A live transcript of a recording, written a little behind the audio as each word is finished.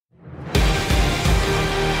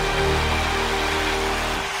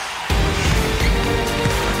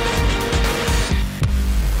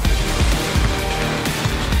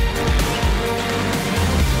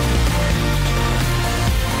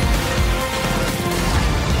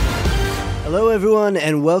Hello, everyone,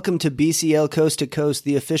 and welcome to BCL Coast to Coast,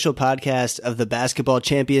 the official podcast of the Basketball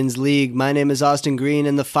Champions League. My name is Austin Green,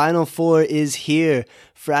 and the Final Four is here.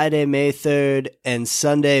 Friday, May 3rd, and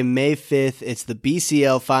Sunday, May 5th. It's the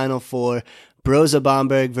BCL Final Four. Brose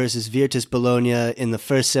Bamberg versus Virtus Bologna in the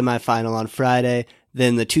first semifinal on Friday.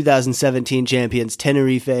 Then the 2017 champions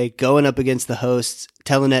Tenerife going up against the hosts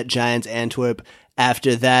Telenet Giants Antwerp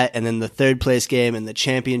after that. And then the third place game in the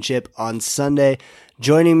championship on Sunday.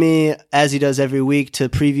 Joining me, as he does every week, to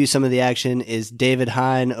preview some of the action is David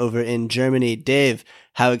Hein over in Germany. Dave,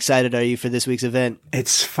 how excited are you for this week's event?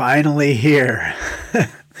 It's finally here.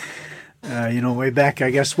 Way back, I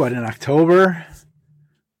guess, in October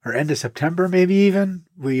or end of September, maybe even,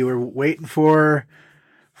 we were waiting for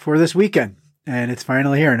this weekend, and it's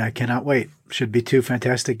finally here, and I cannot wait. Should be two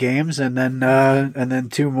fantastic games, and then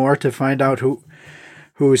two more to find out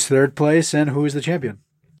who's third place and who's the champion.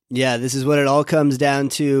 Yeah, this is what it all comes down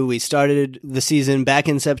to. We started the season back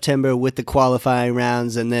in September with the qualifying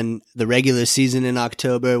rounds and then the regular season in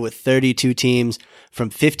October with 32 teams from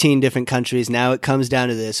 15 different countries. Now it comes down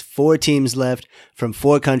to this. 4 teams left from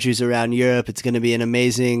 4 countries around Europe. It's going to be an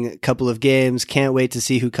amazing couple of games. Can't wait to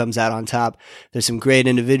see who comes out on top. There's some great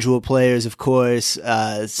individual players, of course,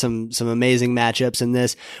 some amazing matchups in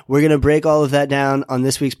this. We're going to break all of that down on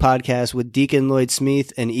this week's podcast with Diccon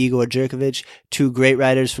Lloyd-Smeath and Igor Curkovic, two great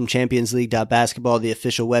writers from championsleague.basketball, the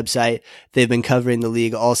official website. They've been covering the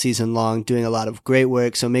league all season long, doing a lot of great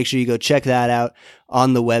work. So make sure you go check that out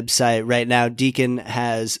on the website. Right now, Diccon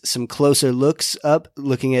has some closer looks up,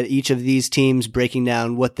 looking at each of these teams, breaking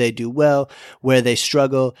down what they do well, where they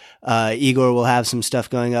struggle. Igor will have some stuff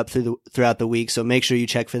going up throughout the week, so make sure you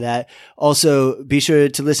check for that. Also, be sure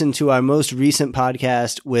to listen to our most recent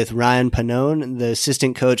podcast with Ryan Pannone, the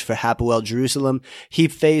assistant coach for Hapoel Jerusalem. He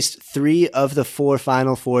faced 3 of the 4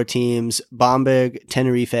 Final Four teams, Bamberg,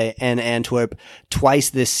 Tenerife, and Antwerp, twice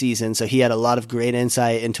this season, so he had a lot of great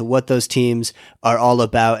insight into what those teams are all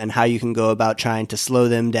about and how you can go about trying to slow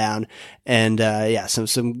them down. And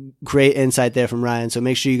some great insight there from Ryan. So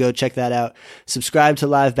make sure you go check that out. Subscribe to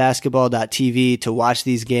livebasketball.tv to watch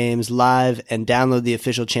these games live and download the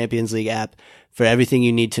official Champions League app for everything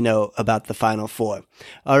you need to know about the Final Four.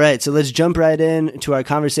 All right, so let's jump right in to our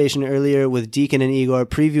conversation earlier with Diccon and Igor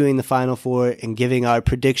previewing the Final Four and giving our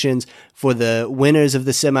predictions for the winners of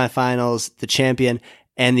the semifinals, the champion,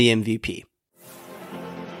 and the MVP.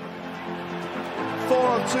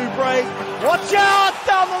 4-on-2 break. Watch out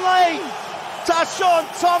down the lane. Tashawn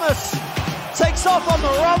Thomas takes off on the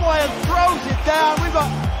runway and throws it down. We've got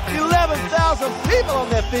 11,000 people on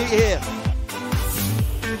their feet here.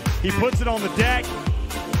 He puts it on the deck,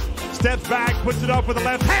 steps back, puts it up with the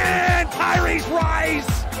left hand. Tyrese Rice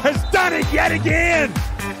has done it yet again.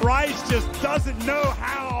 Rice just doesn't know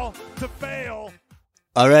how to fail.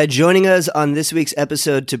 All right, joining us on this week's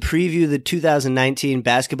episode to preview the 2019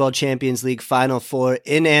 Basketball Champions League Final Four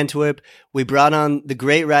in Antwerp, we brought on the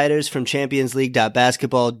great writers from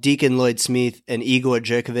championsleague.basketball, Diccon Lloyd-Smeath and Igor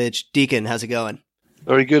Curkovic. Diccon, how's it going?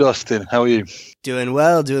 Very good, Austin. How are you? Doing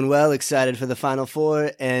well. Excited for the Final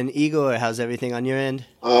Four. And Igor, how's everything on your end?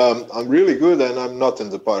 I'm really good, and I'm not in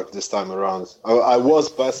the park this time around. I was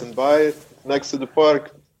passing by next to the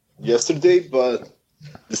park yesterday, but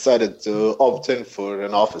decided to opt in for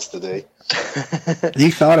an office today.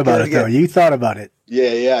 You thought about it, though. You thought about it.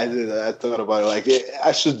 Yeah, I did. I thought about it.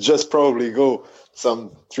 I should just probably go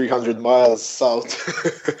some 300 miles south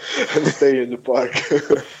and stay in the park.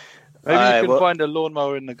 Maybe you can find a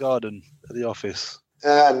lawnmower in the garden at the office.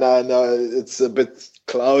 No. It's a bit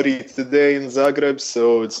cloudy today in Zagreb,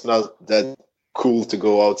 so it's not that cool to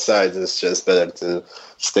go outside. It's just better to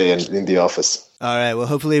stay in the office. All right. Well,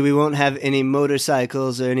 hopefully we won't have any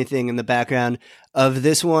motorcycles or anything in the background of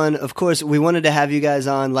this one. Of course, we wanted to have you guys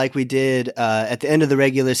on like we did at the end of the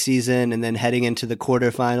regular season and then heading into the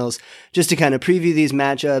quarterfinals, just to kind of preview these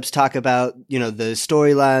matchups, talk about, the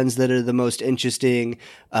storylines that are the most interesting,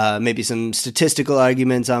 maybe some statistical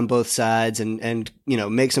arguments on both sides and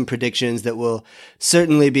make some predictions that will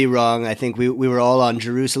certainly be wrong. I think we were all on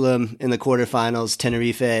Jerusalem in the quarterfinals.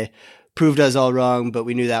 Tenerife proved us all wrong, but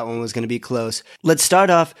we knew that one was going to be close. Let's start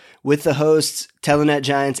off with the hosts, Telenet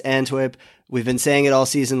Giants Antwerp. We've been saying it all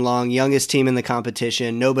season long, youngest team in the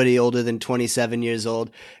competition, nobody older than 27 years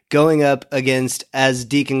old, going up against, as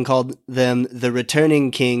Diccon called them, the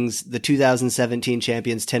returning kings, the 2017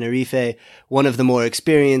 champions Tenerife, one of the more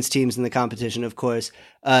experienced teams in the competition, of course.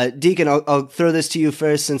 Diccon, I'll throw this to you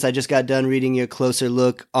first since I just got done reading your closer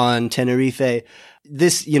look on Tenerife.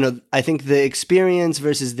 This, I think the experience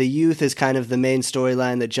versus the youth is kind of the main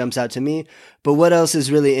storyline that jumps out to me. But what else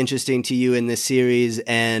is really interesting to you in this series?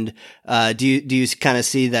 And do you kind of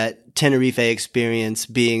see that Tenerife experience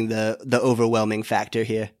being the overwhelming factor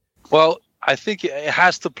here? Well, I think it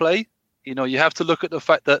has to play. You have to look at the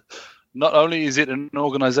fact that not only is it an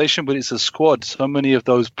organization, but it's a squad. So many of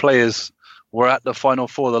those players were at the Final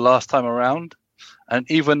Four the last time around. And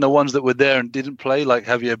even the ones that were there and didn't play, like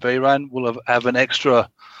Javier Beirán, will have an extra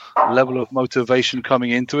level of motivation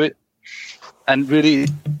coming into it. And really,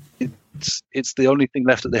 it's the only thing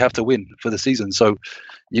left that they have to win for the season. So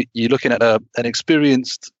you're looking at an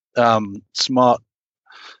experienced, smart,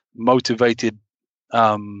 motivated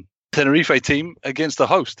Tenerife team against the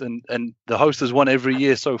host, and the host has won every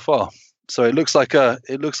year so far. So it looks like a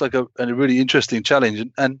really interesting challenge.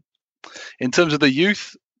 And in terms of the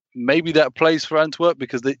youth, maybe that plays for Antwerp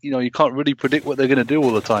because you can't really predict what they're going to do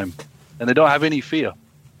all the time, and they don't have any fear.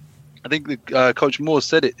 I think Coach Moore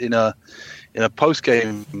said it in a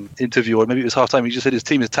post-game interview, or maybe it was halftime. He just said his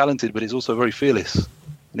team is talented, but it's also very fearless,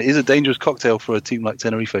 and it is a dangerous cocktail for a team like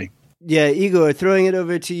Tenerife. Yeah, Igor, throwing it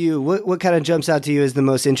over to you. What kind of jumps out to you as the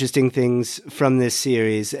most interesting things from this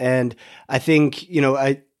series? And I think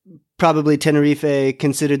probably Tenerife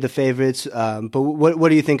considered the favorites, but what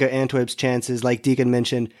do you think are Antwerp's chances? Like Diccon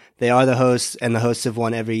mentioned, they are the hosts, and the hosts have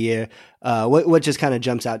won every year. What just kind of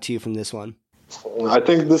jumps out to you from this one? I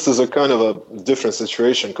think this is a kind of a different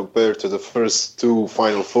situation compared to the first two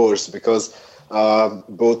Final Fours, because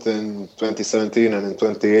both in 2017 and in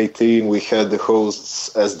 2018, we had the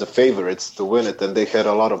hosts as the favorites to win it, and they had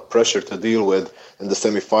a lot of pressure to deal with in the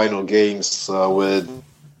semi-final games with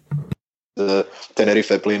the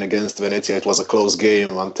Tenerife playing against Venezia. It was a close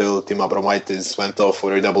game until Tim Abromaitis went off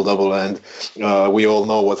for a double-double, and we all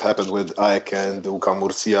know what happened with AEK and UCAM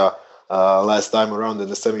Murcia last time around in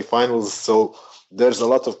the semi-finals. So there's a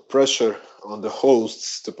lot of pressure on the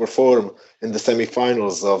hosts to perform in the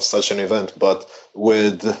semi-finals of such an event. But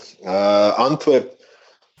with Antwerp,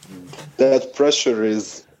 that pressure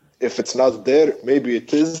is, if it's not there, maybe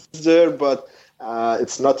it is there, but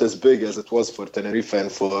it's not as big as it was for Tenerife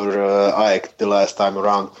and for AEK the last time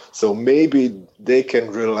around. So maybe they can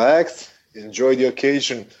relax, enjoy the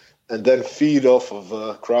occasion, and then feed off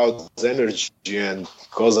of crowd's energy and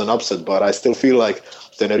cause an upset. But I still feel like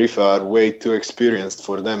Tenerife are way too experienced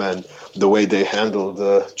for them, and the way they handled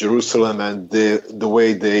Jerusalem and the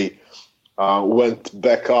way they went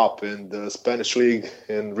back up in the Spanish league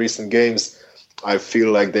in recent games, I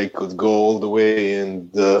feel like they could go all the way in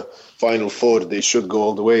the Final Four. They should go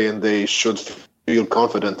all the way, and they should feel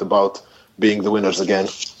confident about being the winners again.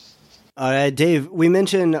 All right, Dave, we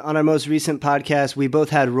mentioned on our most recent podcast, we both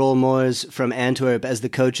had Roel Moors from Antwerp as the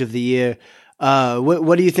coach of the year.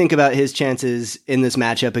 What do you think about his chances in this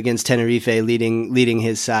matchup against Tenerife, leading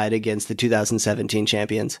his side against the 2017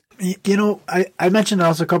 champions? I mentioned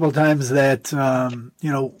also a couple of times that,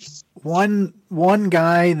 one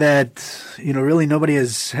guy that, really nobody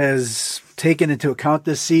has taken into account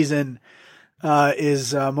this season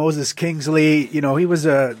is Moses Kingsley. He was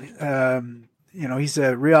he's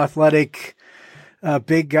a real athletic,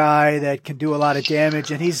 big guy that can do a lot of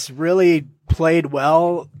damage, and he's really played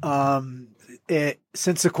well.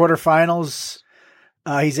 Since the quarterfinals,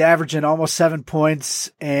 he's averaging almost 7 points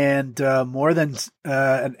and more than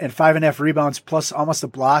and 5.5 rebounds plus almost a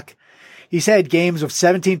block. He's had games of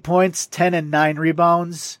 17 points, 10 and 9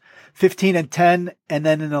 rebounds, 15 and 10, and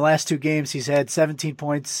then in the last two games he's had 17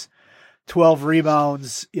 points, 12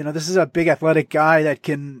 rebounds. This is a big athletic guy that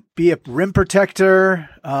can be a rim protector,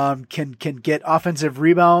 can get offensive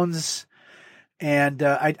rebounds, and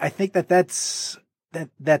I think that's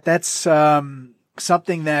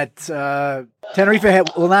something that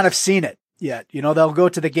Tenerife will not have seen it yet. They'll go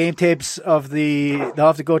to the game tapes they'll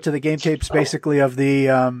have to go to the game tapes basically of the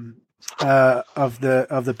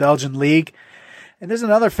Belgian league. And there's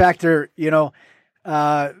another factor,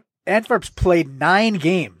 Antwerp's played 9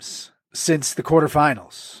 games since the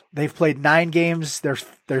quarterfinals. They've played 9 games. They're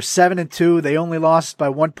 7-2. They only lost by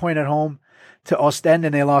 1 point at home to Ostend,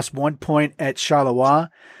 and they lost 1 point at Charleroi.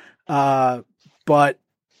 But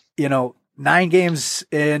 9 games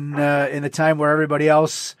in the time where nobody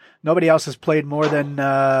else has played more than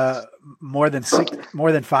 5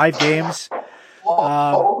 games.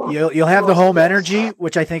 You'll have the home energy,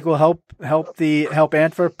 which I think will help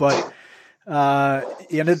Antwerp, but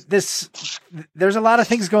there's a lot of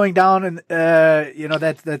things going down, and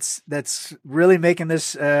that's really making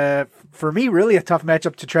this for me really a tough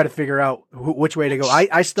matchup to try to figure out which way to go.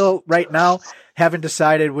 I still right now haven't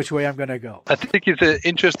decided which way I'm going to go. I think it's an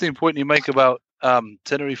interesting point you make about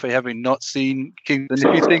Tenerife having not seen Kings. And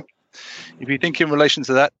if you think if you think in relation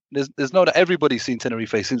to that, there's no that everybody's seen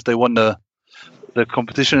Tenerife since they won the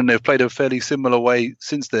competition, and they've played a fairly similar way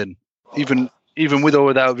since then, even with or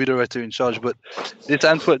without Vidaretu in charge. But this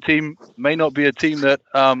Antwerp team may not be a team that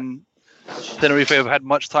Tenerife have had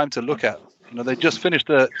much time to look at. They just finished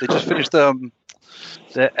their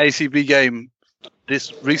ACB game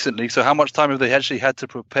this recently. So how much time have they actually had to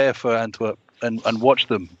prepare for Antwerp and watch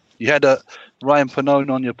them? You had Ryan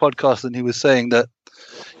Pannone on your podcast, and he was saying that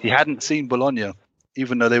he hadn't seen Bologna,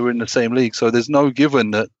 even though they were in the same league. So there's no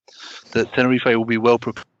given that Tenerife will be well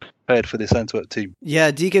prepared for this Antwerp team.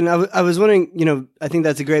 Yeah, Diccon, I was wondering, I think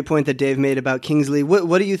that's a great point that Dave made about Kingsley.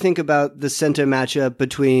 What do you think about the center matchup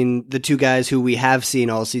between the two guys who we have seen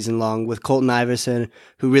all season long, with Colton Iverson,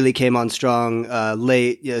 who really came on strong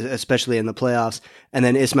late, especially in the playoffs, and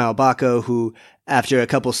then Ismail Bako, who after a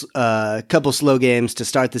couple slow games to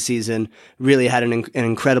start the season, really had an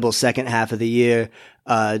incredible second half of the year.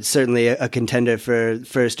 Certainly a contender for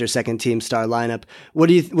first or second team star lineup. What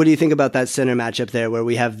do you think about that center matchup there, where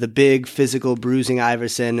we have the big physical bruising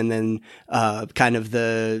Iverson and then kind of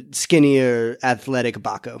the skinnier athletic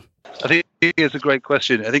Bako? I think it's a great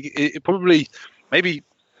question. I think it probably, maybe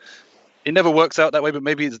it never works out that way, but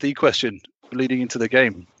maybe it's the question leading into the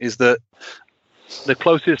game, is that the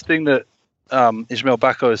closest thing that Ismail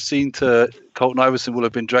Bako has seen to Colton Iverson will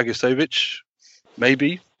have been Dragicevic,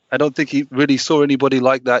 maybe. I don't think he really saw anybody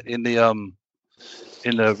like that in the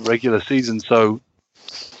regular season, so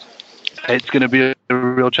it's going to be a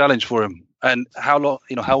real challenge for him. And how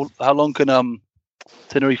long can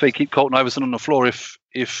Tenerife keep Colton Iverson on the floor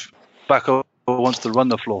if Bako wants to run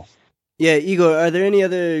the floor? Yeah, Igor, are there any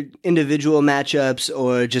other individual matchups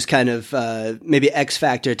or just kind of maybe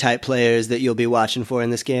X-Factor type players that you'll be watching for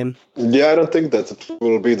in this game? Yeah, I don't think that it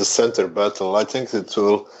will be the center battle. I think it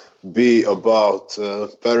will be about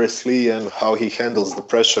Paris Lee and how he handles the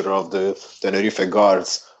pressure of the Tenerife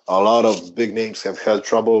guards. A lot of big names have had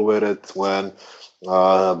trouble with it when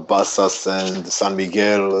Bassas and San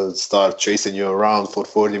Miguel start chasing you around for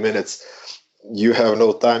 40 minutes. You have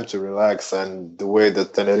no time to relax, and the way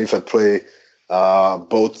that Tenerife play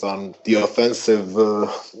both on the offensive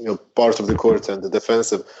part of the court and the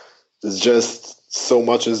defensive, is just so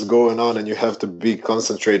much is going on, and you have to be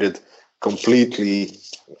concentrated completely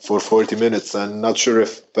for 40 minutes. And not sure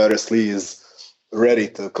if Paris Lee is ready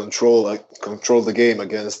to control the game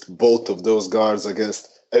against both of those guards, against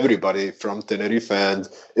everybody from Tenerife. And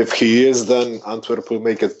if he is, then Antwerp will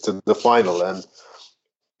make it to the final. And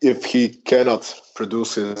if he cannot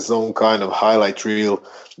produce his own kind of highlight reel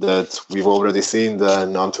that we've already seen,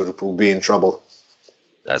 then Antwerp will be in trouble.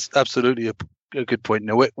 That's absolutely a good point.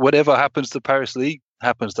 Whatever happens to Paris Lee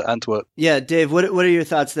happens to Antwerp. Yeah, Dave, what are your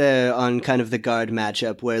thoughts there on kind of the guard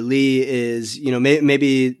matchup, where Lee is,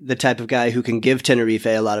 maybe the type of guy who can give Tenerife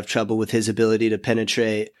a lot of trouble with his ability to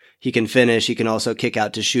penetrate. He can finish. He can also kick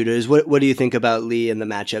out to shooters. What do you think about Lee and the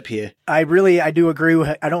matchup here? I do agree.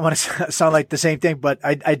 I don't want to sound like the same thing, but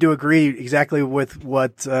I do agree exactly with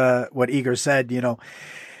what Igor said.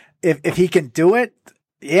 If he can do it,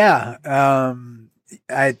 yeah.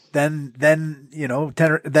 Then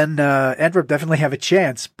Antwerp definitely have a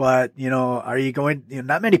chance. But are you going?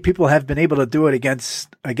 Not many people have been able to do it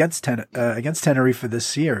against Tenerife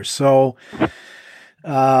this year. So,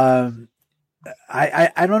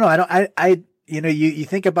 I don't know. You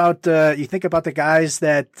think about the guys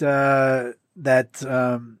that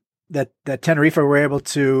Tenerife were able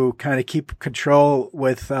to kind of keep control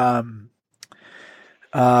with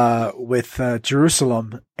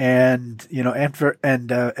Jerusalem and Antwerp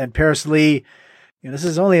and Paris Lee. This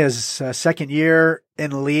is only his second year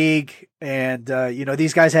in the league, and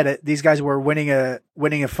these guys were winning a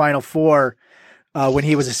Final Four when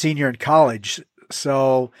he was a senior in college.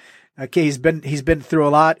 So. Okay, he's been through a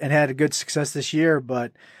lot and had a good success this year,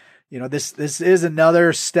 but this is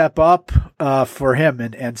another step up for him,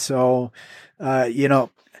 and so I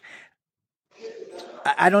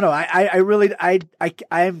don't know.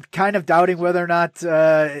 I'm kind of doubting whether or not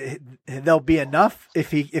there'll be enough if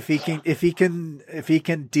he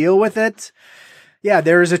can deal with it. Yeah,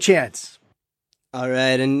 there is a chance. All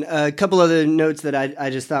right, and a couple other notes that I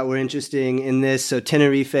just thought were interesting in this. So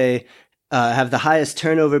Tenerife have the highest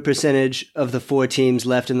turnover percentage of the four teams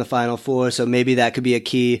left in the Final Four, so maybe that could be a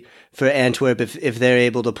key for Antwerp if they're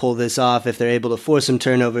able to pull this off, if they're able to force some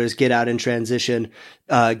turnovers, get out in transition,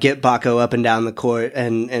 get Bako up and down the court,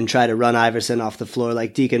 and try to run Iverson off the floor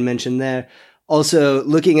like Diccon mentioned there. Also,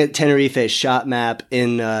 looking at Tenerife's shot map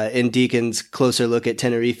in Diccon's closer look at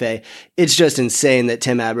Tenerife, it's just insane that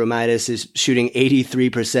Tim Abromaitis is shooting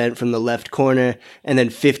 83% from the left corner and then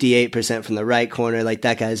 58% from the right corner. Like,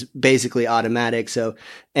 that guy's basically automatic. So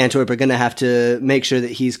Antwerp are going to have to make sure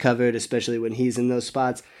that he's covered, especially when he's in those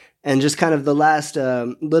spots. And just kind of the last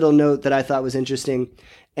little note that I thought was interesting,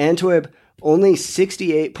 Antwerp only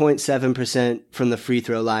 68.7% from the free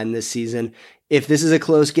throw line this season. If this is a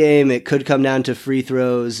close game, it could come down to free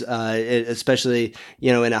throws, especially,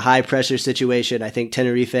 in a high pressure situation. I think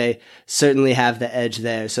Tenerife certainly have the edge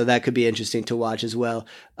there. So that could be interesting to watch as well.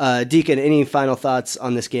 Diccon, any final thoughts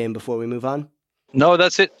on this game before we move on? No,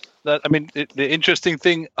 that's it. The interesting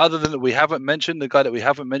thing, other than that the guy that we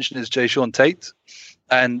haven't mentioned is Jayshawn Tate.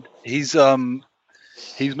 And he's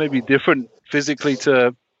maybe different physically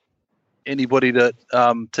to anybody that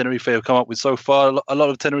Tenerife have come up with so far. A lot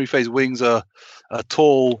of Tenerife's wings are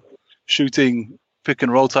tall, shooting, pick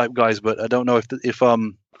and roll type guys, but I don't know if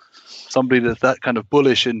somebody that's that kind of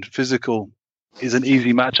bullish and physical is an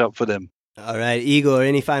easy matchup for them. All right, Igor,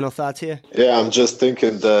 any final thoughts here? Yeah, I'm just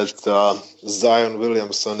thinking that Zion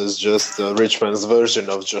Williamson is just Richmond's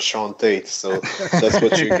version of Jayshawn Tate, so that's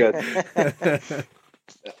what you get.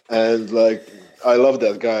 And I love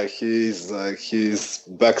that guy. His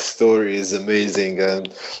backstory is amazing,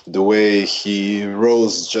 and the way he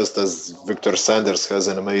rose, just as Victor Sanders has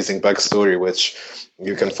an amazing backstory, which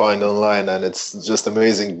you can find online, and it's just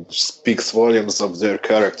amazing. Speaks volumes of their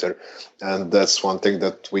character, and that's one thing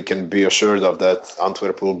that we can be assured of, that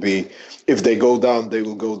Antwerp will be, if they go down, they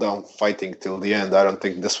will go down fighting till the end. I don't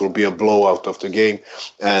think this will be a blowout of the game,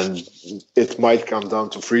 and it might come down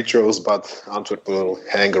to free throws, but Antwerp will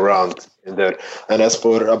hang around in there. And as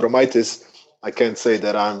for Abromaitis, I can't say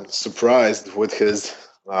that I'm surprised with his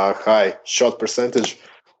high shot percentage,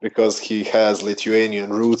 because he has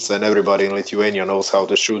Lithuanian roots, and everybody in Lithuania knows how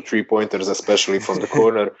to shoot three-pointers, especially from the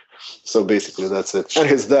corner. So basically that's it. And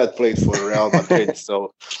his dad played for Real Madrid,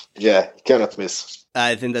 so yeah, cannot miss.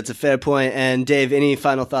 I think that's a fair point. And Dave, any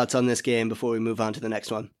final thoughts on this game before we move on to the next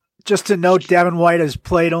one? Just to note, Davin White has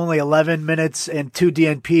played only 11 minutes and 2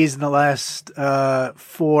 DNPs in the last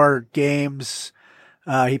 4 games.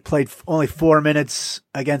 He played only 4 minutes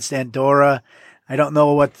against Andorra. I don't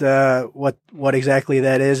know what exactly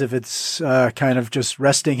that is, if it's kind of just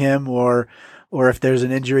resting him or if there's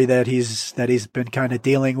an injury that he's been kind of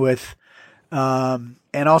dealing with. And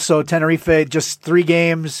also Tenerife, just 3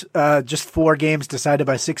 games, just 4 games decided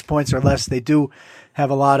by 6 points or less. They do have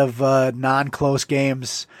a lot of non-close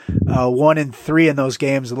games. 1 and 3 in those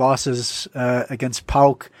games, losses against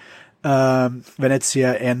PAOK,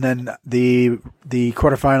 Venezia, and then the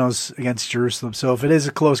quarterfinals against Jerusalem. So if it is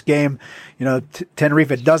a close game,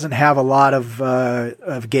 Tenerife doesn't have a lot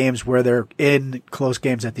of games where they're in close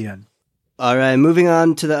games at the end. All right, moving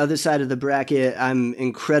on to the other side of the bracket, I'm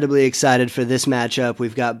incredibly excited for this matchup.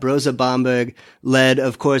 We've got Brose Bamberg, led,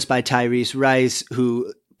 of course, by Tyrese Rice,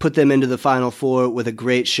 who put them into the Final Four with a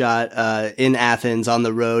great shot in Athens on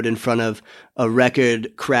the road in front of a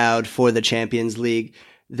record crowd for the Champions League.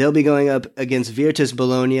 They'll be going up against Virtus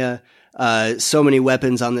Bologna. So many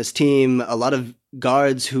weapons on this team, a lot of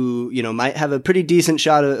guards who, might have a pretty decent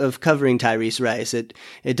shot of covering Tyrese Rice. It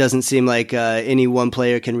doesn't seem like any one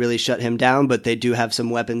player can really shut him down, but they do have some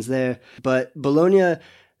weapons there. But Bologna,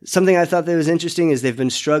 something I thought that was interesting is they've been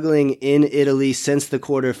struggling in Italy since the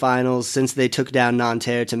quarterfinals, since they took down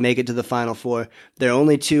Nanterre to make it to the Final Four. They're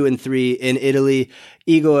only 2-3 in Italy.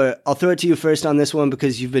 Igor, I'll throw it to you first on this one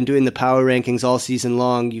because you've been doing the power rankings all season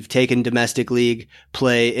long. You've taken domestic league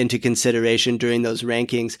play into consideration during those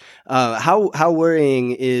rankings. How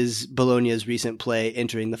worrying is Bologna's recent play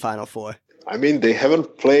entering the Final Four? I mean, they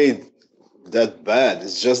haven't played that bad.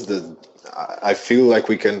 It's just that I feel like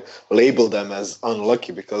we can label them as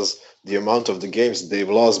unlucky because the amount of the games they've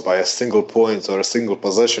lost by a single point or a single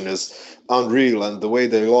possession is unreal. And the way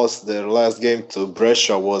they lost their last game to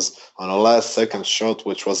Brescia was on a last-second shot,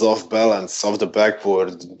 which was off balance, off the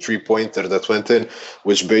backboard, three-pointer that went in,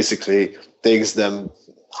 which basically takes them,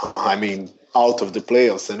 out of the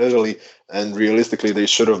playoffs in Italy. And realistically, they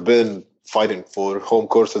should have been fighting for home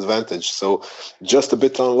court advantage. So just a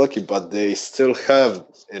bit unlucky, but they still have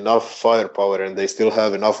enough firepower and they still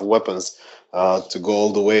have enough weapons to go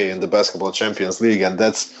all the way in the Basketball Champions League. And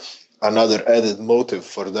that's another added motive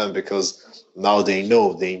for them because now they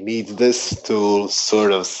know they need this to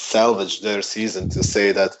sort of salvage their season, to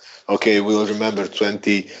say that, okay, we'll remember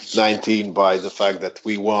 2019 by the fact that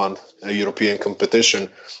we won a European competition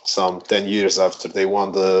some 10 years after they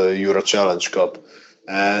won the Euro Challenge Cup.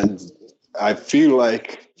 And I feel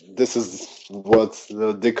like this is what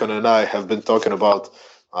Diccon and I have been talking about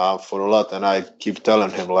for a lot. And I keep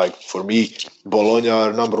telling him, like, for me, Bologna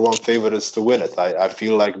are number one favorites to win it. I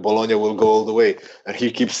feel like Bologna will go all the way. And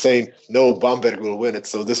he keeps saying, no, Bamberg will win it.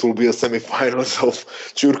 So this will be a semifinals of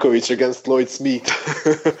Curkovic against Lloyd-Smeath.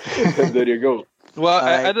 And there you go. Well,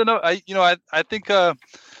 I don't know. I think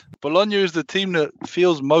Bologna is the team that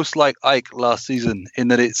feels most like Ike last season, in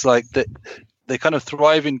that it's like that they kind of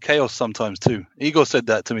thrive in chaos sometimes too. Igor said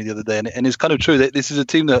that to me the other day, and it's kind of true that this is a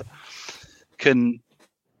team that can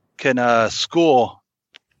score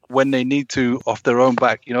when they need to off their own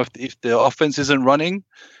back. If the offense isn't running,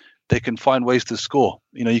 they can find ways to score.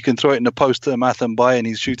 You can throw it in the post to Mathan Bay, and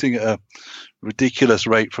he's shooting at a ridiculous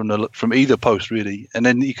rate from either post, really. And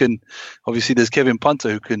then you can, obviously, there's Kevin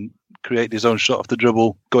Punter who can create his own shot off the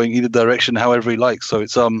dribble, going either direction, however he likes. So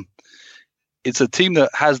it's a team that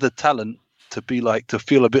has the talent to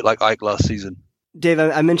feel a bit like Ike last season. Dave,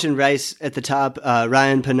 I mentioned Rice at the top.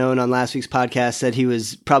 Ryan Pannone on last week's podcast said he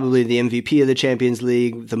was probably the MVP of the Champions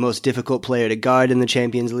League, the most difficult player to guard in the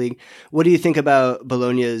Champions League. What do you think about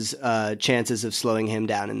Bologna's chances of slowing him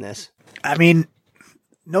down in this? I mean,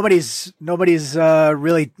 nobody's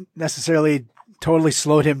really necessarily totally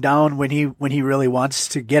slowed him down when he really wants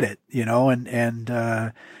to get it, it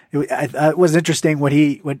was interesting what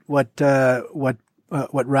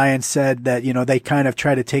Ryan said, that, they kind of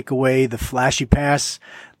try to take away the flashy pass,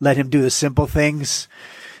 let him do the simple things.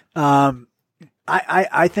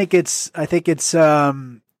 I think it's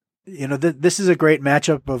this is a great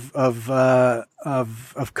matchup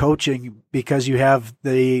of coaching, because you have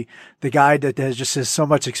the guy that has so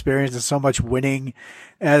much experience and so much winning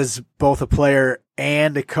as both a player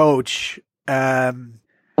and a coach. And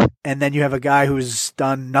then you have a guy who's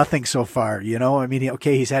done nothing so far, I mean,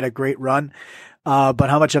 okay, he's had a great run. But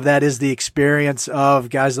how much of that is the experience of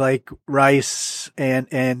guys like Rice and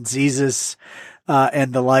Zizis,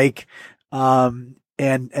 and the like, and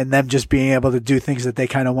them just being able to do things that they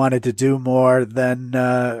kind of wanted to do more than,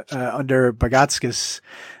 under Bagatskis.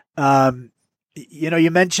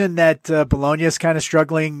 You mentioned that, Bologna is kind of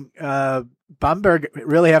struggling. Bamberg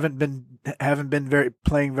really haven't been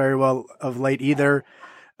playing very well of late either.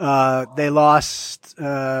 They lost,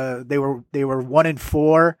 they were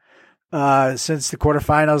 1-4. Since the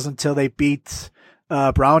quarterfinals, until they beat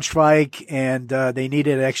Braunschweig, and they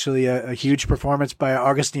needed actually a huge performance by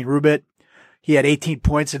Augustin Rubit. He had 18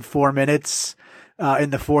 points in 4 minutes in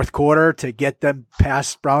the fourth quarter to get them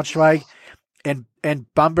past Braunschweig, and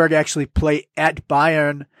Bamberg actually play at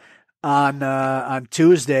Bayern on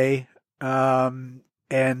Tuesday, and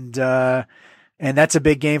that's a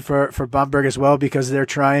big game for Bamberg as well, because they're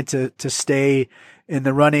trying to stay in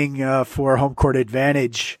the running for home court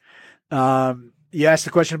advantage. You asked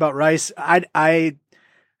the question about Rice. I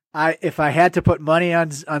if I had to put money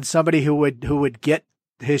on somebody who would get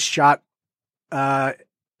his shot, if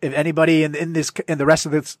anybody in the rest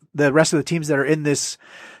of the teams that are in this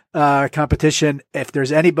competition, if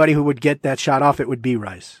there's anybody who would get that shot off, it would be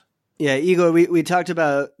Rice. Yeah, Igor, we talked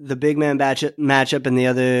about the big man matchup in the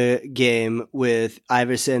other game with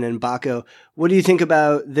Iverson and Bacco. What do you think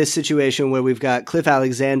about this situation where we've got Cliff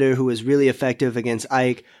Alexander, who was really effective against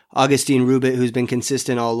Ike, Augustin Rubit, who's been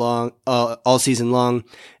consistent all season long,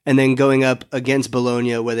 and then going up against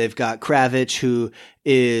Bologna, where they've got Kravic, who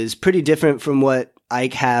is pretty different from what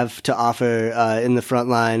Ike have to offer in the front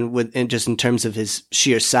line, just in terms of his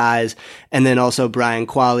sheer size, and then also Brian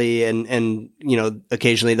Qualley, and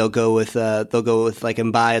occasionally they'll go with like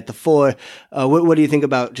Mbai at the 4. What do you think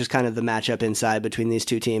about just kind of the matchup inside between these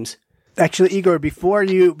two teams? Actually, Igor, before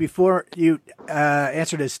you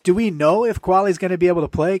answer this, do we know if Qualley's going to be able to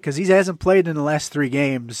play? Because he hasn't played in the last 3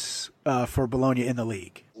 games for Bologna in the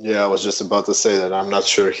league. Yeah, I was just about to say that I'm not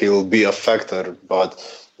sure he'll be a factor, but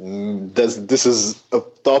this is a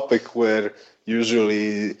topic where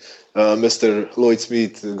usually Mr.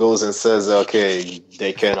 Lloyd-Smeath goes and says, okay,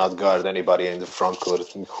 they cannot guard anybody in the front court.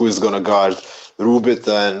 Who is going to guard Rubit?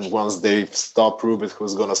 And once they stop Rubit,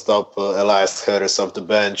 who's going to stop Elias Harris off the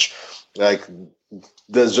bench? Like,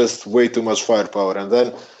 there's just way too much firepower. And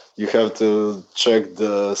then you have to check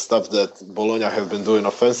the stuff that Bologna have been doing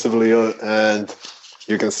offensively, and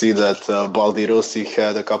you can see that Baldi Rossi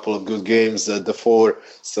had a couple of good games at the 4,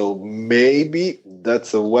 so maybe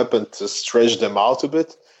that's a weapon to stretch them out a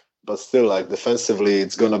bit. But still, like, defensively,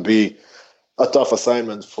 it's going to be a tough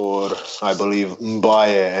assignment for, I believe,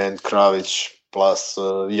 Mbaye and Kravic, plus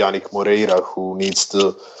Yannick Moreira, who needs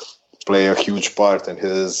to play a huge part in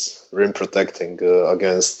his rim protecting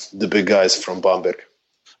against the big guys from Bamberg.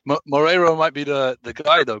 Moreira might be the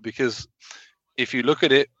guy, though, because if you look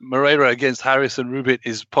at it, Moreira against Harris and Rubit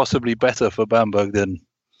is possibly better for Bamberg than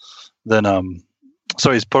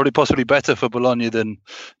sorry, it's probably possibly better for Bologna than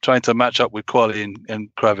trying to match up with Quali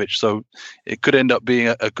and Kravic. So it could end up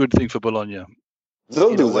being a good thing for Bologna.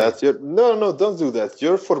 Don't do that. No, don't do that.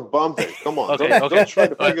 You're for Bamberg. Come on. Okay. Don't try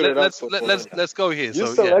to figure it out. Let's go here. You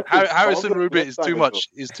So yeah, Harrison Bamberg Rubit is too much.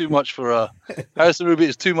 Is too much for Harrison Rubit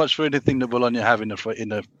is too much for anything that Bologna have in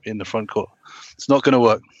the front court. It's not going to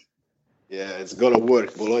work. Yeah, it's gonna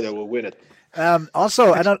work. Bologna will win it.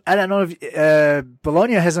 Also, I don't know if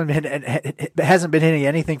Bologna hasn't been hitting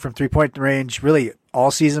anything from 3-point range really all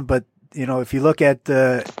season. But if you look at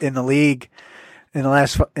in the league in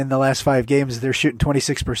the last 5 games, they're shooting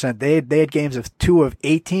 26%. They had games of 2 of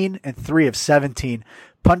 18 and 3 of 17.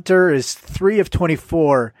 Punter is 3 of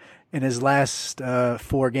 24 in his last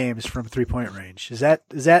 4 games from 3-point range. Is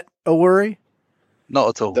that a worry? Not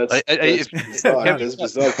at all. That's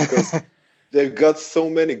bizarre because they've got so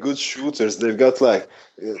many good shooters. They've got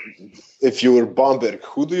if you were Bamberg,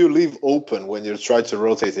 who do you leave open when you're trying to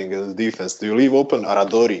rotating in the defense? Do you leave open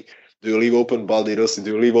Aradori? Do you leave open Baldirossi?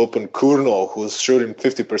 Do you leave open Curno, who's shooting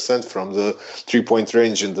 50% from the 3-point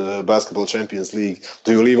range in the Basketball Champions League?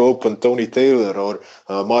 Do you leave open Tony Taylor or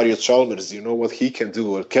Mario Chalmers? You know what he can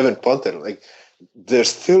do, or Kevin Punter? They're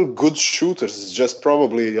still good shooters. It's just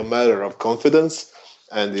probably a matter of confidence.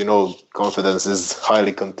 And, confidence is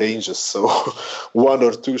highly contagious. So 1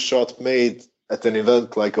 or 2 shots made at an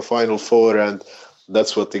event like a Final Four, and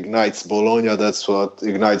that's what ignites Bologna, that's what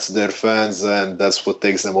ignites their fans, and that's what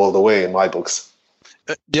takes them all the way in my books.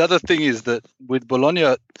 The other thing is that with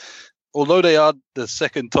Bologna, although they are the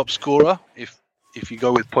second top scorer, if you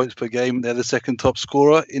go with points per game, they're the second top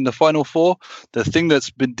scorer in the Final Four. The thing that's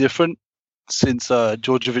been different since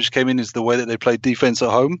Djordjevic came in is the way that they play defense at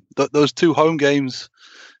home. Those 2 home games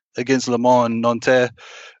against Le Mans and Nanterre,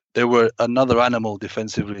 they were another animal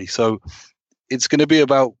defensively. So it's going to be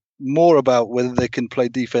more about whether they can play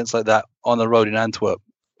defense like that on the road in Antwerp.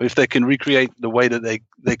 If they can recreate the way that they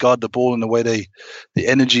guard the ball and the way the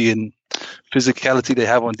energy and physicality they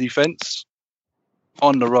have on defense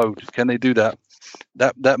on the road, can they do that?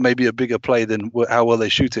 That may be a bigger play than how well they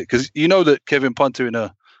shoot it. Because that Kevin Punter in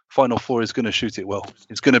a Final Four is going to shoot it well.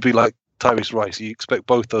 It's going to be like Tyrese Rice. You expect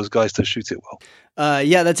both those guys to shoot it well.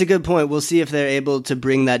 Yeah, that's a good point. We'll see if they're able to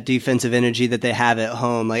bring that defensive energy that they have at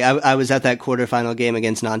home. I was at that quarterfinal game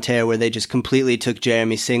against Nanterre where they just completely took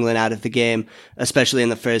Jeremy Singlin out of the game, especially in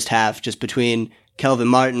the first half, just between Kelvin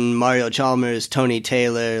Martin, Mario Chalmers, Tony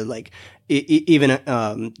Taylor, even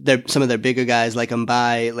some of their bigger guys like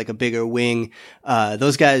Mbai, like a bigger wing.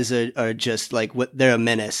 Those guys are just they're a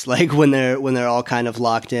menace. When they're all kind of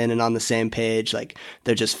locked in and on the same page,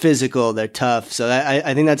 they're just physical, they're tough. So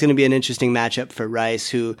I think that's going to be an interesting matchup for Rice,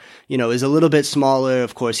 who, is a little bit smaller.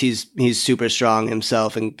 Of course, he's super strong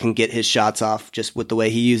himself and can get his shots off just with the way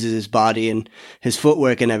he uses his body and his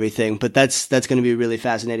footwork and everything. But that's going to be really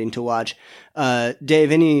fascinating to watch.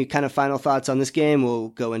 Dave, any kind of final thoughts on this game? We'll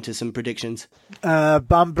go into some predictions.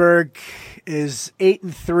 Bamberg is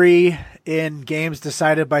 8-3 in games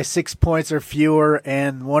decided by 6 points or fewer,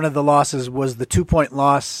 and one of the losses was the 2-point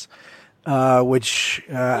loss, which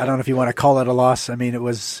I don't know if you want to call it a loss. I mean,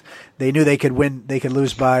 they knew they could win, they could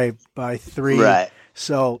lose by 3. Right.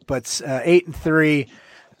 So, but 8-3.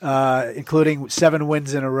 Including 7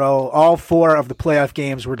 wins in a row. All 4 of the playoff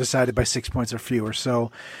games were decided by 6 points or fewer.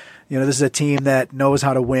 So, this is a team that knows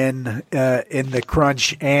how to win in the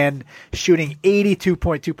crunch, and shooting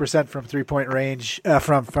 82.2% from 3-point range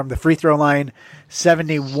from the free throw line,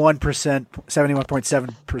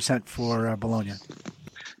 71.7% for Bologna.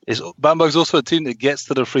 Bamberg's also a team that gets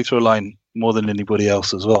to the free throw line more than anybody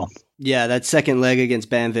else as well. Yeah, that second leg against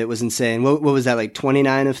Banvit was insane. What was that,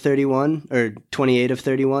 29 of 31 or 28 of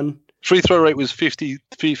 31? Free throw rate was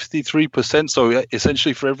 53%. So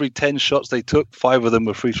essentially for every 10 shots they took, 5 of them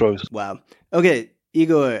were free throws. Wow. Okay,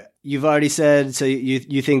 Igor, you've already said, so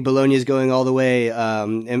you think Bologna is going all the way.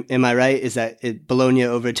 Am I right? Is that Bologna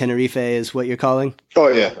over Tenerife is what you're calling? Oh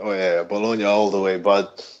yeah. Bologna all the way.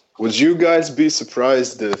 But would you guys be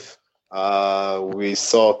surprised if we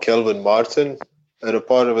saw Kelvin Martin at a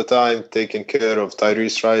part of a time taking care of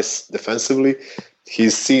Tyrese Rice defensively?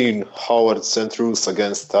 He's seen Howard Centrus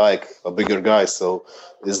against Tyke, a bigger guy. So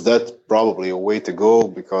is that probably a way to go?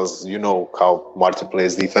 Because you know how Martin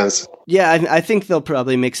plays defense. Yeah, I think they'll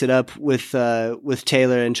probably mix it up with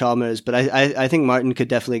Taylor and Chalmers, but I think Martin could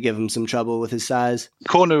definitely give him some trouble with his size.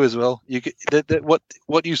 Corner as well.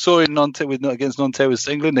 What you saw in Nanterre against Nanterre with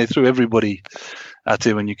England, they threw everybody at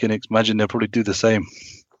him, and you can imagine they'll probably do the same.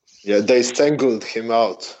 Yeah, they strangled him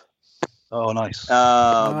out. Oh, nice. Boo.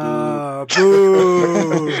 All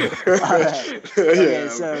right. Okay, Yeah.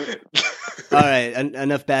 so All right,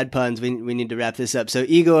 enough bad puns. We need to wrap this up. So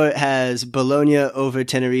Igor has Bologna over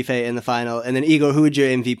Tenerife in the final. And then Igor, who would your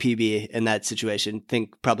MVP be in that situation?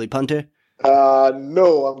 Think probably punter?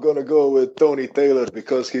 No, I'm going to go with Tony Taylor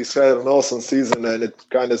because he's had an awesome season and it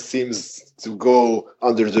kind of seems to go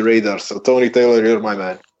under the radar. So Tony Taylor, you're my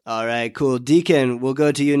man. All right, cool. Diccon, we'll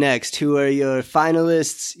go to you next. Who are your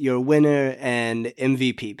finalists, your winner, and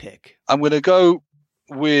MVP pick? I'm going to go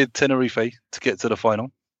with Tenerife to get to the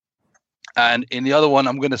final. And in the other one,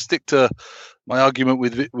 I'm going to stick to my argument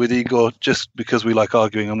with Igor just because we like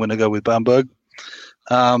arguing. I'm going to go with Bamberg.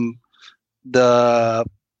 The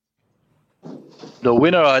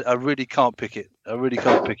winner, I really can't pick it. I'm going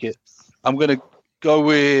to go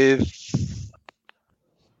with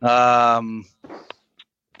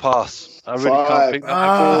pass. I really can't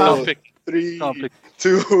pick. Can't pick. 3,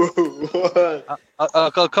 2, 1.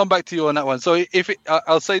 I'll come back to you on that one. So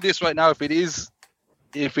I'll say this right now: if it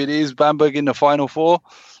is Bamberg in the final four,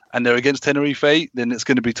 and they're against Tenerife, then it's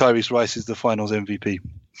going to be Tyrese Rice is the finals MVP.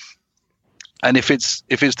 And if it's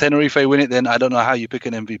Tenerife win it, then I don't know how you pick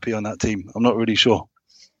an MVP on that team. I'm not really sure.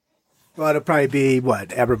 Well, it'll probably be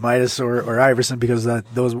Abramitis or Iverson because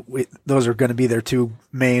those are going to be their two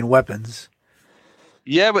main weapons.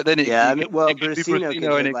 Yeah, but then it could be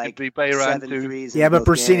Brusino and it could be Bayram too. Yeah, but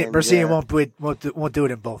Brusino won't do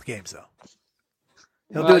it in both games though.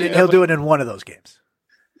 He'll do it in one of those games.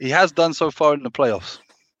 He has done so far in the playoffs.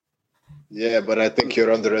 Yeah, but I think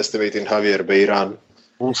you're underestimating Javier Bayram.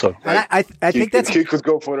 Also, and I think he could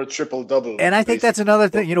go for a triple-double. And I think that's another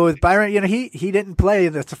thing. With Byron, he didn't play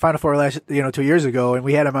the Final Four last 2 years ago, and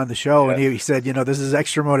we had him on the show, and he said, this is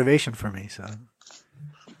extra motivation for me. So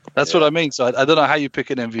that's what I mean. So I don't know how you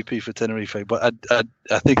pick an MVP for Tenerife, but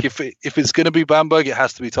I think if it's going to be Bamberg, it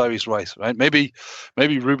has to be Tyrese Rice, right? Maybe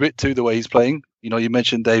Rubit too, the way he's playing. You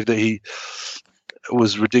mentioned, Dave, that he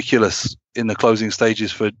was ridiculous in the closing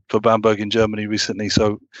stages for Bamberg in Germany recently.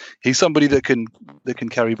 So he's somebody that can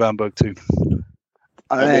carry Bamberg too.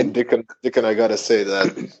 I mean, Diccon, I gotta say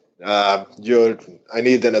that I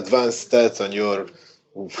need an advanced stat on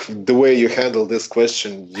the way you handle this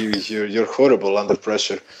question. You're horrible under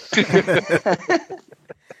pressure.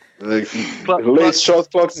 Late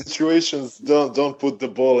shot clock situations, don't put the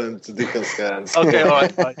ball into Diccon's hands. Okay, all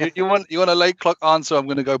right. You want a late clock answer? I'm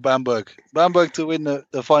going to go Bamberg. Bamberg to win the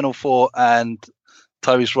Final Four and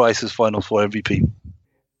Tyrese Rice's Final Four MVP.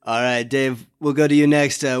 All right, Dave, we'll go to you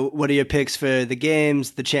next. What are your picks for the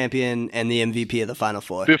games, the champion, and the MVP of the Final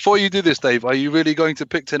Four? Before you do this, Dave, are you really going to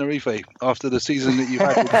pick Tenerife after the season that you've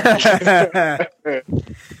had?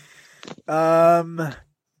 I'm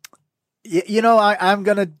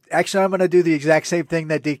gonna do the exact same thing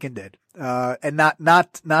that Diccon did, and not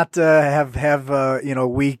have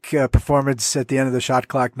weak performance at the end of the shot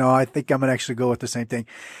clock. No, I think I'm gonna actually go with the same thing.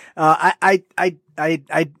 I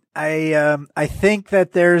think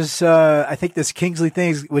that I think this Kingsley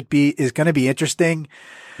thing is going to be interesting,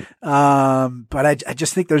 but I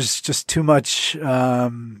just think there's just too much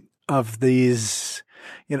of these.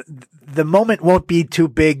 The moment won't be too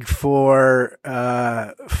big for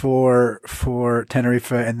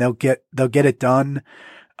Tenerife, and they'll get it done.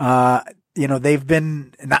 They've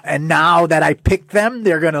been, and now that I picked them,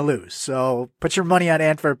 they're going to lose. So put your money on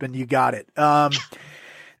Antwerp and you got it.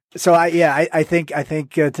 So I think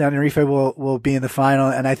Tenerife will be in the final,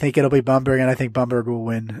 and I think it'll be Bamberg, and I think Bamberg will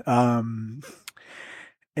win.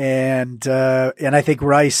 And I think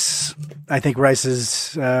Rice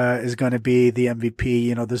is going to be the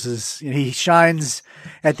MVP. He shines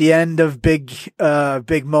at the end of big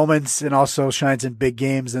moments and also shines in big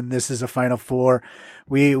games. And this is a Final Four.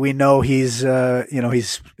 We know he's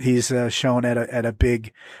shown at a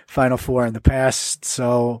big Final Four in the past.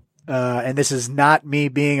 So, and this is not me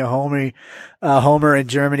being a homer in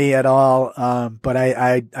Germany at all. But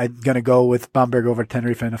I'm going to go with Bamberg over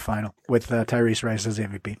Tenerife in the final with Tyrese Rice as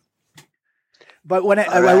MVP. But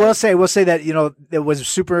I will say that,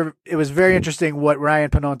 it was very interesting what Ryan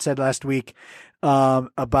Pannone said last week,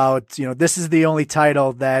 about, this is the only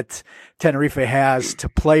title that Tenerife has to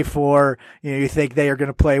play for. You think they are going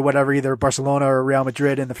to play either Barcelona or Real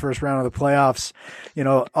Madrid in the first round of the playoffs.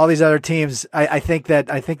 All these other teams, I think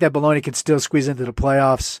that Bologna can still squeeze into the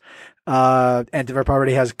playoffs. Antwerp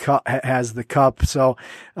already has the cup. So,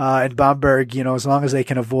 and Bamberg, as long as they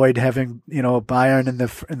can avoid having, Bayern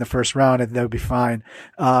in the first round, they'll be fine.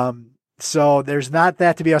 So there's not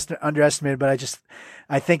that to be underestimated, but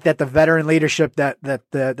I think that the veteran leadership that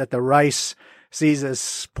the Rice sees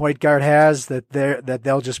as point guard has, that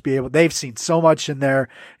they'll just be able, they've seen so much in their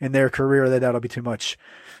career that'll be too much.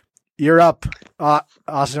 You're up.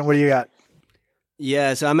 Austin, what do you got?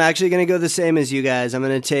 Yeah, so I'm actually going to go the same as you guys. I'm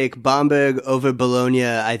going to take Bamberg over Bologna.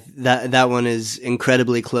 That one is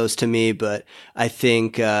incredibly close to me, but I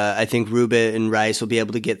think Rubit and Rice will be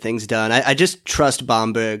able to get things done. I just trust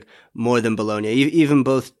Bamberg more than Bologna. Even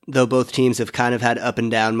though both teams have kind of had up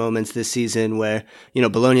and down moments this season where,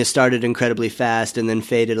 Bologna started incredibly fast and then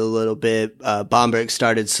faded a little bit. Bamberg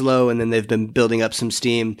started slow and then they've been building up some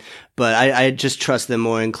steam. But I just trust them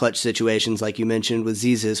more in clutch situations, like you mentioned, with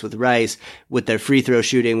Zizis, with Rice, with their free throw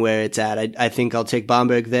shooting where it's at. I think I'll take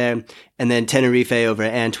Bamberg there. And then Tenerife over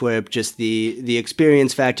Antwerp, just the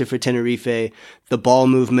experience factor for Tenerife, the ball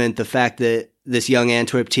movement, the fact that this young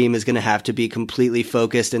Antwerp team is going to have to be completely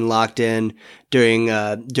focused and locked in during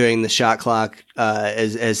the shot clock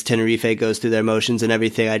as Tenerife goes through their motions and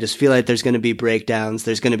everything. I just feel like there's going to be breakdowns.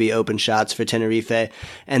 There's going to be open shots for Tenerife.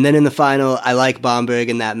 And then in the final, I like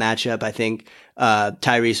Bamberg in that matchup. I think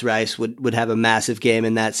Tyrese Rice would have a massive game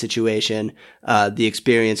in that situation. The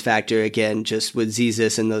experience factor, again, just with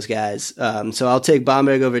Zizis and those guys. So I'll take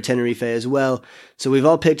Bamberg over Tenerife as well. So we've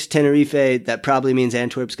all picked Tenerife. That probably means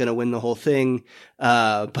Antwerp's going to win the whole thing.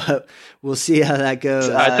 But we'll see how that goes.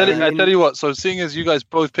 I tell you what, so seeing as you guys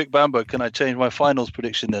both picked Bamberg, can I change my finals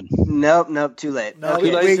prediction then? Nope, too late. No,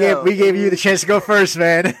 we gave you the chance to go first,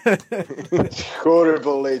 man.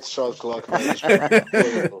 Horrible late shot clock management.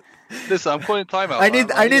 Horrible. Listen, I'm calling timeout. I need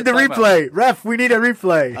the replay. Ref, we need a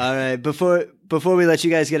replay. All right, before we let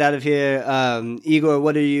you guys get out of here, Igor,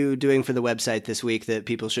 what are you doing for the website this week that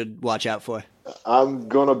people should watch out for? I'm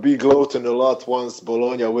gonna be gloating a lot once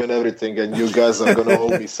Bologna win everything, and you guys are gonna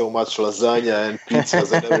owe me so much lasagna and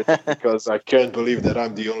pizzas and everything because I can't believe that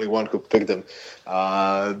I'm the only one who picked them.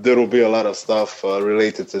 There will be a lot of stuff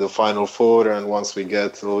related to the Final Four, and once we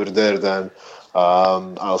get over there, then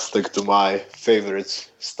I'll stick to my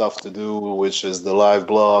favorite stuff to do, which is the live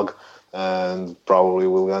blog, and probably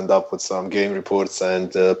we'll end up with some game reports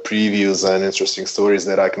and previews and interesting stories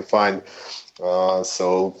that I can find.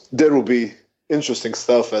 So there will be interesting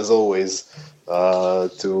stuff as always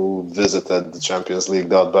to visit at the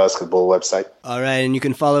championsleague.basketball website. All right, and you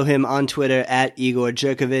can follow him on Twitter at Igor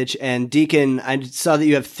Curkovic. And Diccon, I saw that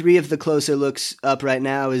you have 3 of the closer looks up right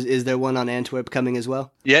now. Is there one on Antwerp coming as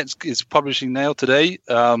well? Yeah, it's publishing now today.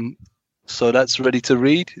 So that's ready to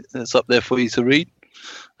read. It's up there for you to read.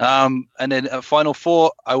 And then at Final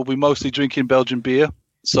Four, I will be mostly drinking Belgian beer.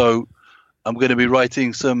 So I'm going to be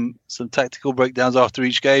writing some tactical breakdowns after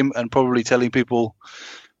each game and probably telling people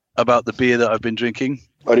about the beer that I've been drinking.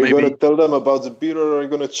 Are you going to tell them about the beer, or are you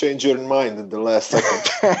going to change your mind in the last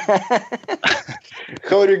second?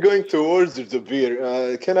 How are you going to order the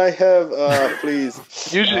beer? Can I have, please?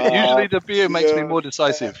 Usually the beer makes me more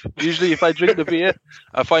decisive. Usually if I drink the beer,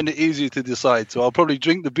 I find it easier to decide. So I'll probably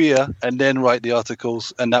drink the beer and then write the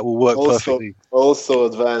articles, and that will work perfectly. Also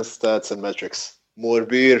advanced stats and metrics. More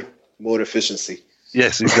beer, more efficiency.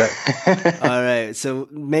 Yes, exactly. All right, so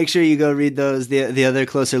make sure you go read those. The other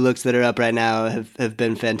closer looks that are up right now have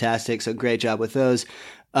been fantastic, so great job with those.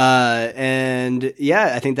 And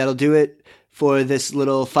yeah, I think that'll do it for this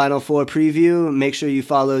little Final Four preview. Make sure you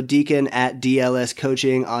follow Diccon at DLS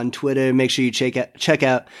Coaching on Twitter. Make sure you check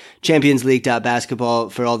out championsleague.basketball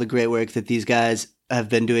for all the great work that these guys have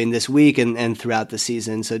been doing this week and throughout the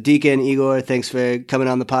season. So Diccon, Igor, thanks for coming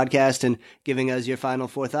on the podcast and giving us your Final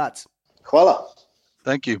Four thoughts. Voila.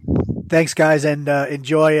 Thank you. Thanks, guys, and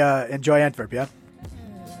enjoy Antwerp, yeah?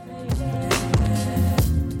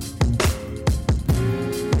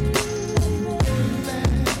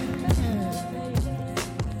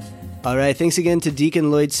 All right, thanks again to Diccon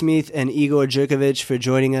Lloyd-Smeath and Igor Curkovic for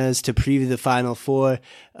joining us to preview the Final Four.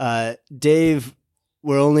 Dave,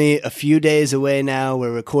 we're only a few days away now.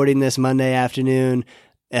 We're recording this Monday afternoon.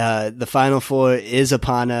 The Final Four is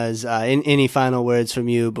upon us. Any final words from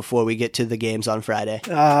you before we get to the games on Friday?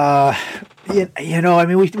 We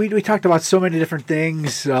talked about so many different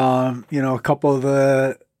things. A couple of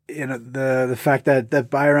the fact that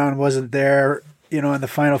Byron wasn't there, in the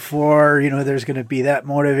Final Four, there's going to be that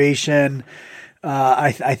motivation.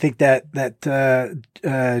 I think that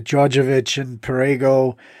Djordjevic and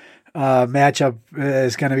Perego matchup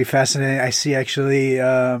is going to be fascinating. I see actually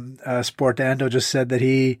Sportando just said that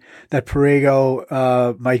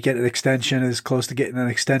Perego might get an extension, is close to getting an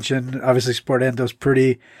extension. Obviously Sportando's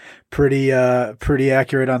pretty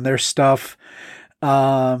accurate on their stuff.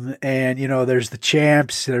 And there's the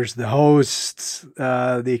champs, there's the hosts,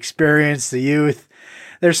 the experience, the youth.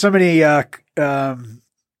 There's so many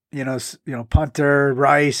Punter,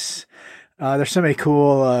 Rice. There's so many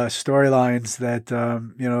cool storylines that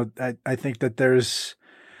I think that there's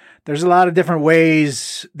there's a lot of different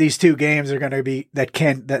ways these two games are going to be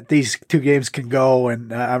that these two games can go,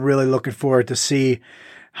 and I'm really looking forward to see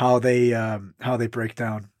how they break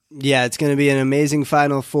down. Yeah, it's going to be an amazing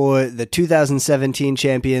Final Four. The 2017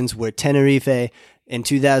 champions were Tenerife. In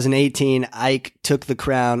 2018, Ike took the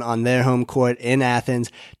crown on their home court in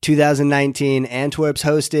Athens. 2019, Antwerp's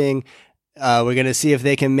hosting. We're going to see if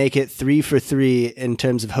they can make it 3 for 3 in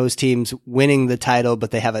terms of host teams winning the title,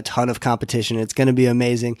 but they have a ton of competition. It's going to be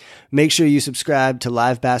amazing. Make sure you subscribe to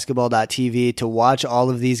livebasketball.tv to watch all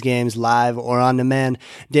of these games live or on demand.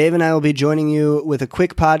 Dave and I will be joining you with a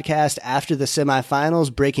quick podcast after the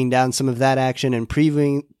semifinals, breaking down some of that action and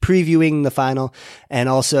previewing the final. And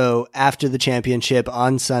also after the championship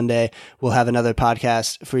on Sunday, we'll have another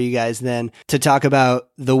podcast for you guys then to talk about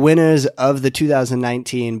the winners of the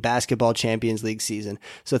 2019 Basketball Champions League season.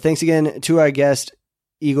 So thanks again to our guest,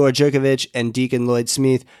 Igor Curkovic and Diccon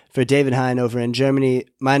Lloyd-Smeath. For David Hein over in Germany,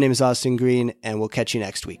 my name is Austin Green, and we'll catch you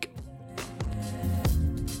next week.